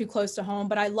seemed too close to home,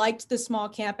 but I liked the small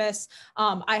campus.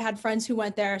 I had friends who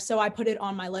went there, so I put it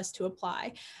on my list to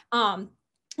apply.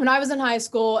 When I was in high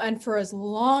school, and for as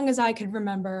long as I could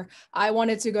remember, I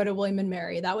wanted to go to William &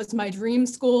 Mary. That was my dream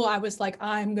school. I was like,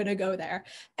 I'm going to go there.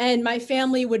 And my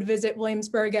family would visit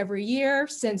Williamsburg every year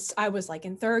since I was like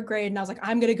in 3rd grade. And I was like,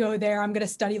 I'm going to go there. I'm going to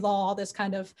study law, all this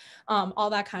kind of, all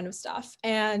that kind of stuff.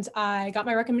 And I got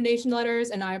my recommendation letters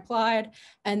and I applied.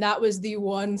 And that was the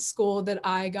one school that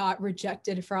I got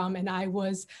rejected from. And I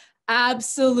was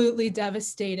absolutely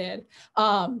devastated.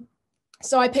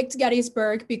 So I picked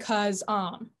Gettysburg because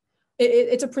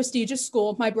it's a prestigious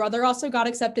school. My brother also got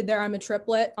accepted there. I'm a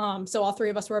triplet. So all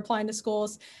 3 of us were applying to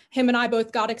schools. Him and I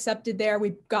both got accepted there.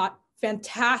 We got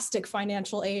fantastic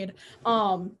financial aid.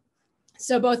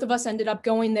 So both of us ended up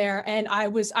going there. And I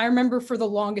remember for the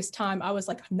longest time, I was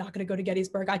like, I'm not going to go to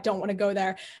Gettysburg. I don't want to go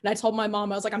there. And I told my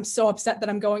mom, I was like, I'm so upset that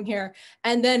I'm going here.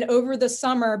 And then over the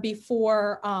summer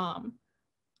before I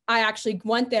actually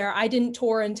went there, I didn't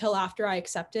tour until after I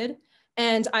accepted.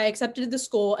 And I accepted the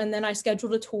school, and then I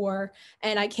scheduled a tour,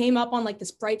 and I came up on like this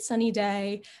bright sunny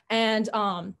day, and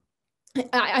I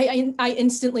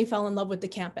instantly fell in love with the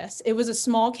campus. It was a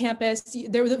small campus.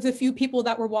 There were the few people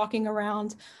that were walking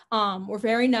around were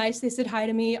very nice. They said hi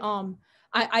to me.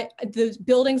 The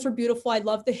buildings were beautiful. I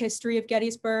love the history of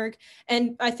Gettysburg.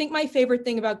 And I think my favorite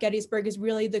thing about Gettysburg is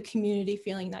really the community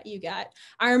feeling that you get.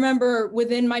 I remember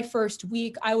within my first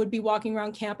week, I would be walking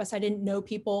around campus. I didn't know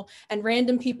people, and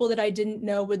random people that I didn't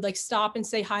know would like stop and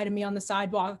say hi to me on the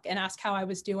sidewalk and ask how I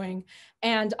was doing.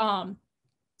 And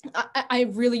I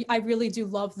really do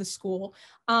love the school.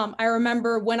 I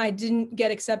remember when I didn't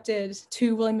get accepted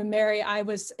to William & Mary, I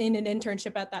was in an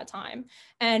internship at that time.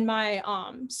 And my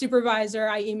supervisor,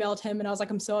 I emailed him and I was like,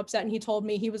 I'm so upset. And he told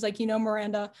me, he was like, you know,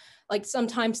 Miranda, like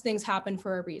sometimes things happen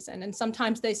for a reason. And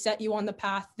sometimes they set you on the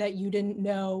path that you didn't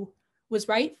know was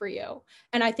right for you.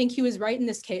 And I think he was right in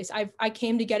this case. I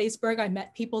came to Gettysburg, I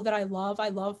met people that I love. I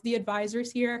love the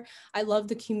advisors here. I love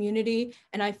the community.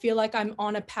 And I feel like I'm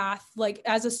on a path, like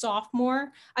as a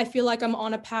sophomore, I feel like I'm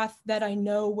on a path that I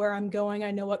know where I'm going.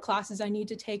 I know what classes I need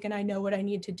to take, and I know what I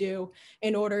need to do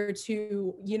in order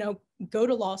to, you know, go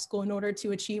to law school in order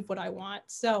to achieve what I want.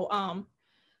 So,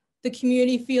 the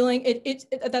community feeling,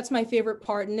 that's my favorite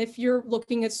part. And if you're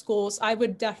looking at schools, I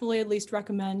would definitely at least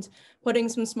recommend putting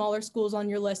some smaller schools on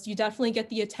your list. You definitely get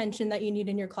the attention that you need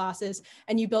in your classes,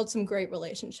 and you build some great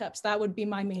relationships. That would be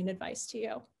my main advice to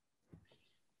you.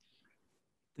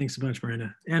 Thanks so much,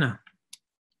 Miranda. Anna.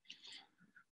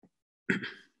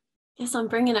 Guess I'm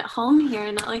bringing it home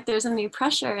here, not like there's any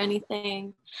pressure or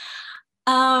anything.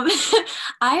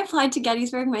 I applied to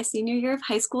Gettysburg my senior year of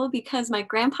high school because my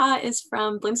grandpa is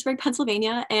from Bloomsburg,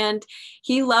 Pennsylvania, and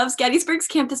he loves Gettysburg's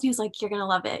campus. And he was like, you're going to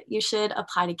love it. You should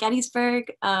apply to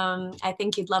Gettysburg. I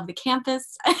think you'd love the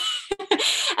campus.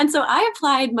 And so I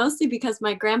applied mostly because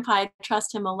my grandpa, I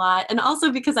trust him a lot. And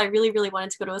also because I really, really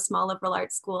wanted to go to a small liberal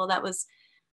arts school that was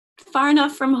far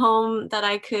enough from home that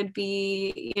I could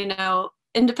be, you know,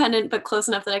 independent, but close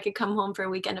enough that I could come home for a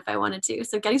weekend if I wanted to.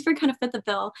 So Gettysburg kind of fit the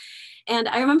bill. And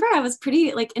I remember I was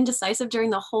pretty like indecisive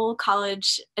during the whole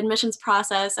college admissions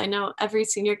process. I know every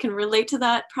senior can relate to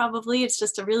that probably. It's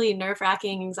just a really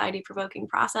nerve-wracking, anxiety-provoking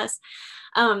process.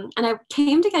 And I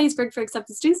came to Gettysburg for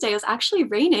Acceptance Tuesday. It was actually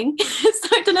raining, so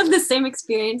I didn't have the same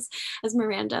experience as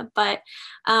Miranda, but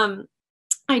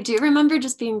I do remember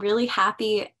just being really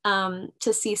happy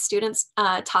to see students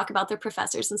talk about their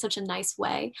professors in such a nice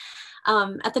way.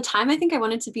 At the time, I think I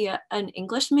wanted to be an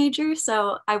English major.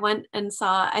 So I went and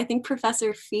saw, I think,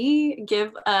 Professor Fee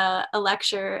give a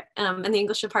lecture in the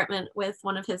English department with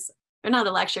one of his, or not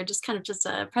a lecture, just kind of just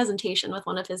a presentation with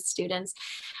one of his students.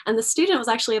 And the student was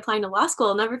actually applying to law school.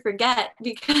 I'll never forget,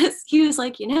 because he was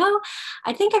like, you know,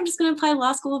 I think I'm just going to apply to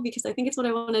law school because I think it's what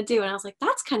I want to do. And I was like,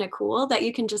 that's kind of cool that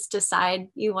you can just decide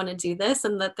you want to do this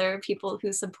and that there are people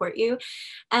who support you.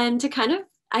 And to kind of,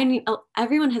 I mean,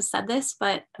 everyone has said this,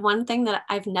 but one thing that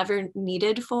I've never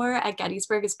needed for at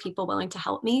Gettysburg is people willing to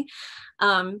help me.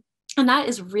 And that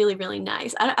is really, really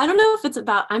nice. I don't know if it's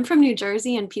about, I'm from New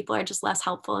Jersey and people are just less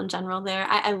helpful in general there.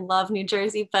 I love New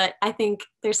Jersey, but I think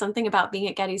there's something about being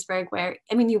at Gettysburg where,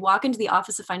 I mean, you walk into the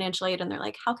Office of Financial Aid and they're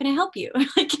like, how can I help you?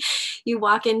 Like you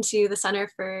walk into the Center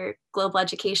for Global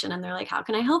Education and they're like, how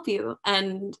can I help you?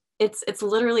 And it's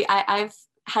literally, I've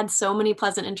had so many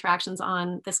pleasant interactions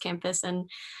on this campus, and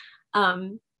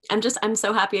I'm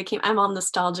so happy I'm all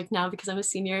nostalgic now because I'm a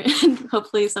senior, and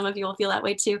hopefully some of you will feel that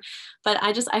way too. But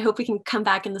I hope we can come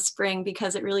back in the spring,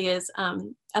 because it really is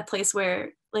a place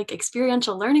where like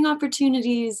experiential learning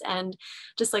opportunities and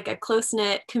just like a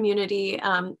close-knit community,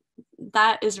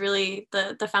 that is really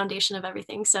the foundation of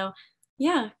everything. So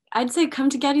yeah, I'd say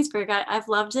come to Gettysburg. I've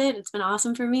loved it. It's been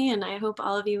awesome for me, and I hope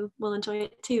all of you will enjoy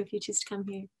it too if you choose to come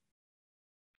here.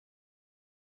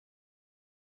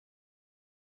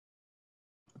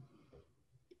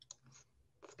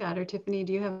 Scott or Tiffany,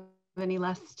 do you have any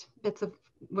last bits of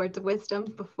words of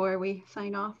wisdom before we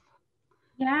sign off?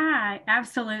 Yeah,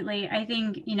 absolutely. I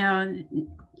think, you know,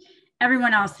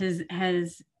 everyone else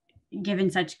has given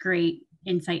such great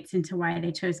insights into why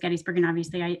they chose Gettysburg. And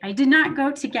obviously I did not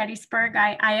go to Gettysburg.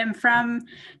 I am from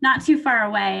not too far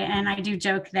away. And I do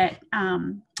joke that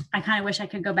I kind of wish I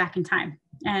could go back in time,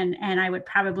 and I would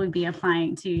probably be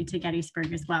applying to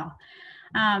Gettysburg as well.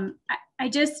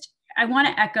 I want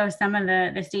to echo some of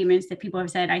the statements that people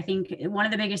have said. I think one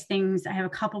of the biggest things, I have a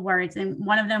couple words, and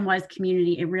one of them was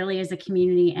community. It really is a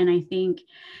community. And I think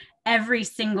every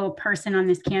single person on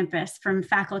this campus, from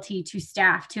faculty to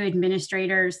staff to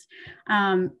administrators,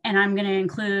 and I'm going to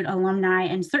include alumni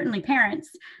and certainly parents,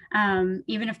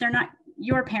 even if they're not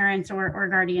your parents or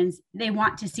guardians, they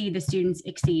want to see the students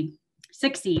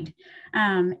succeed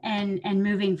and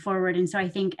moving forward. And so I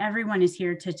think everyone is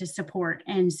here to support.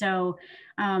 And so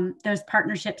those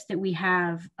partnerships that we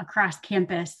have across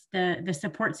campus, the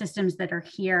support systems that are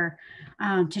here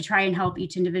to try and help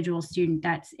each individual student.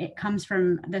 It comes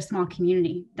from the small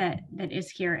community that is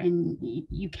here, and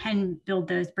you can build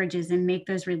those bridges and make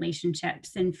those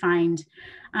relationships and find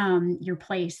your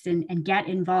place and get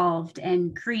involved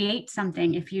and create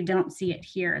something. If you don't see it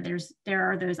here,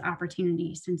 there are those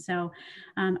opportunities. And so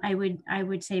I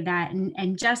would say that,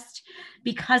 and just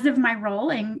because of my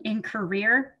role in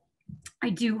career, I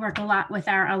do work a lot with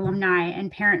our alumni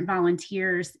and parent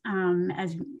volunteers.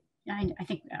 As I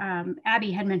think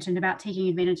Abby had mentioned about taking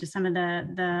advantage of some of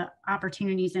the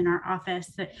opportunities in our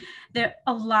office, that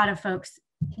a lot of folks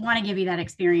want to give you that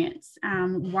experience,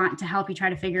 want to help you try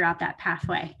to figure out that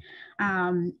pathway.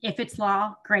 If it's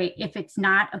law, great. If it's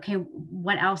not, okay,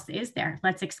 what else is there?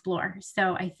 Let's explore.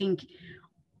 So I think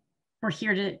we're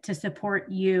here to support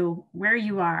you where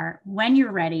you are, when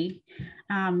you're ready,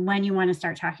 when you want to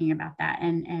start talking about that.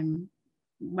 And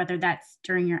whether that's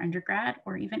during your undergrad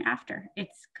or even after,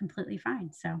 it's completely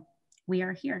fine. So we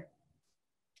are here.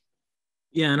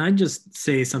 Yeah, and I'd just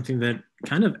say something that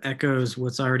kind of echoes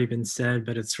what's already been said,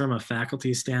 but it's from a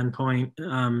faculty standpoint.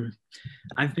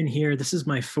 I've been here, this is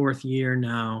my 4th year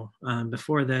now.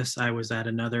 Before this, I was at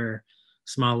another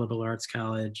small liberal arts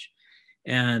college,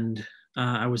 and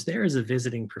I was there as a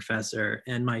visiting professor,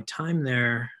 and my time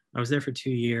there, I was there for 2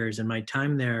 years, and my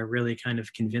time there really kind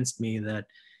of convinced me that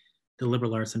the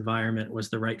liberal arts environment was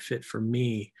the right fit for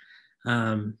me.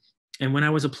 And when I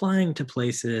was applying to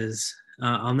places,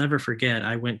 I'll never forget,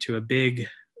 I went to a big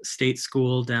state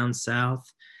school down south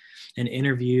and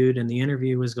interviewed, and the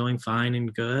interview was going fine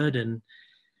and good, and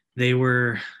they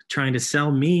were trying to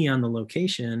sell me on the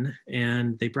location,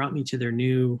 and they brought me to their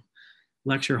new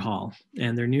lecture hall,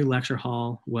 and their new lecture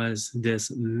hall was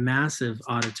this massive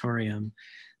auditorium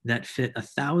that fit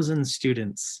 1,000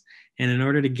 students. And in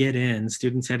order to get in,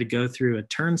 students had to go through a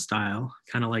turnstile,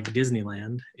 kind of like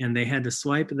Disneyland, and they had to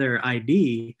swipe their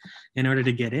ID in order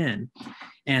to get in.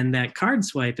 And that card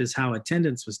swipe is how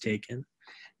attendance was taken.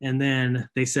 And then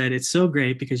they said, it's so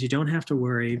great because you don't have to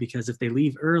worry, because if they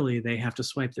leave early, they have to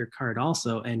swipe their card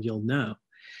also, and you'll know.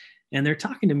 And they're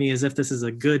talking to me as if this is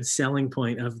a good selling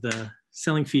point of the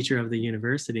selling feature of the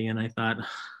university. And I thought,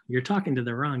 you're talking to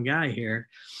the wrong guy here.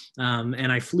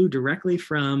 And I flew directly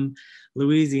from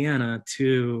Louisiana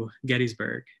to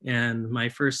Gettysburg. And my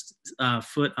first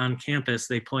foot on campus,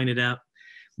 they pointed out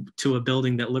to a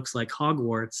building that looks like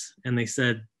Hogwarts. And they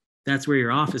said, that's where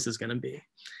your office is going to be.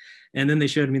 And then they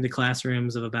showed me the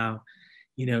classrooms of about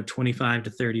 25 to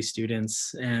 30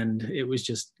 students. And it was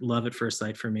just love at first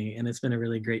sight for me. And it's been a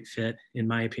really great fit, in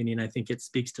my opinion. I think it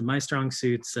speaks to my strong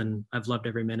suits, and I've loved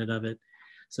every minute of it.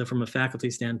 So from a faculty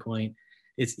standpoint,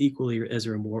 it's equally as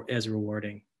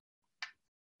rewarding.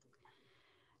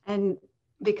 And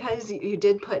because you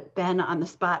did put Ben on the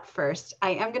spot first,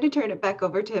 I am going to turn it back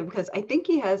over to him because I think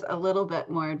he has a little bit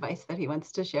more advice that he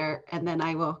wants to share, and then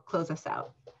I will close us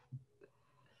out.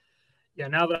 Yeah,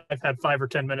 now that I've had 5 or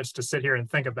 10 minutes to sit here and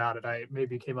think about it, I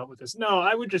maybe came up with this. No,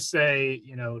 I would just say,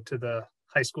 to the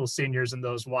high school seniors and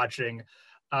those watching,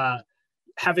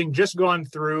 having just gone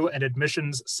through an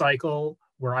admissions cycle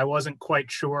where I wasn't quite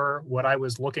sure what I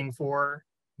was looking for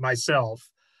myself,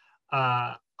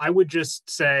 I would just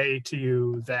say to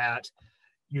you that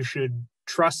you should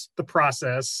trust the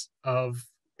process of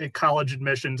college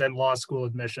admissions and law school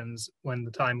admissions when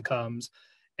the time comes,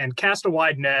 and cast a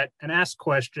wide net and ask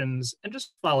questions and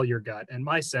just follow your gut. And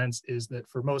my sense is that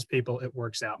for most people, it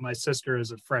works out. My sister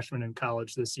is a freshman in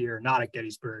college this year, not at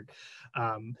Gettysburg.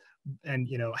 And,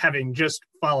 having just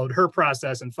followed her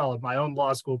process and followed my own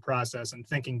law school process and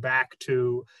thinking back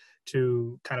to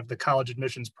kind of the college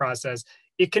admissions process,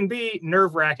 it can be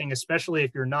nerve-wracking, especially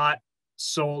if you're not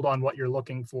sold on what you're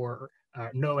looking for,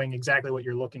 knowing exactly what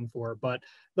you're looking for. But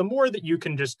the more that you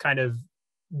can just kind of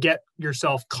get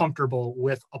yourself comfortable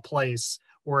with a place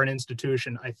or an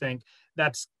institution, I think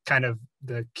that's kind of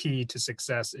the key to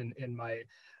success in my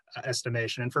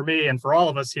estimation. And for me and for all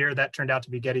of us here, that turned out to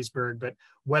be Gettysburg. But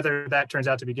whether that turns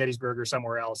out to be Gettysburg or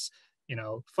somewhere else,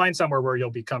 find somewhere where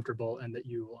you'll be comfortable and that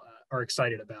you are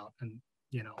excited about. And,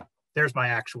 there's my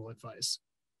actual advice.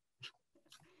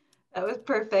 That was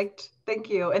perfect. Thank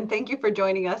you. And thank you for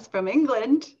joining us from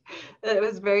England. It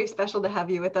was very special to have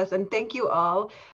you with us. And thank you all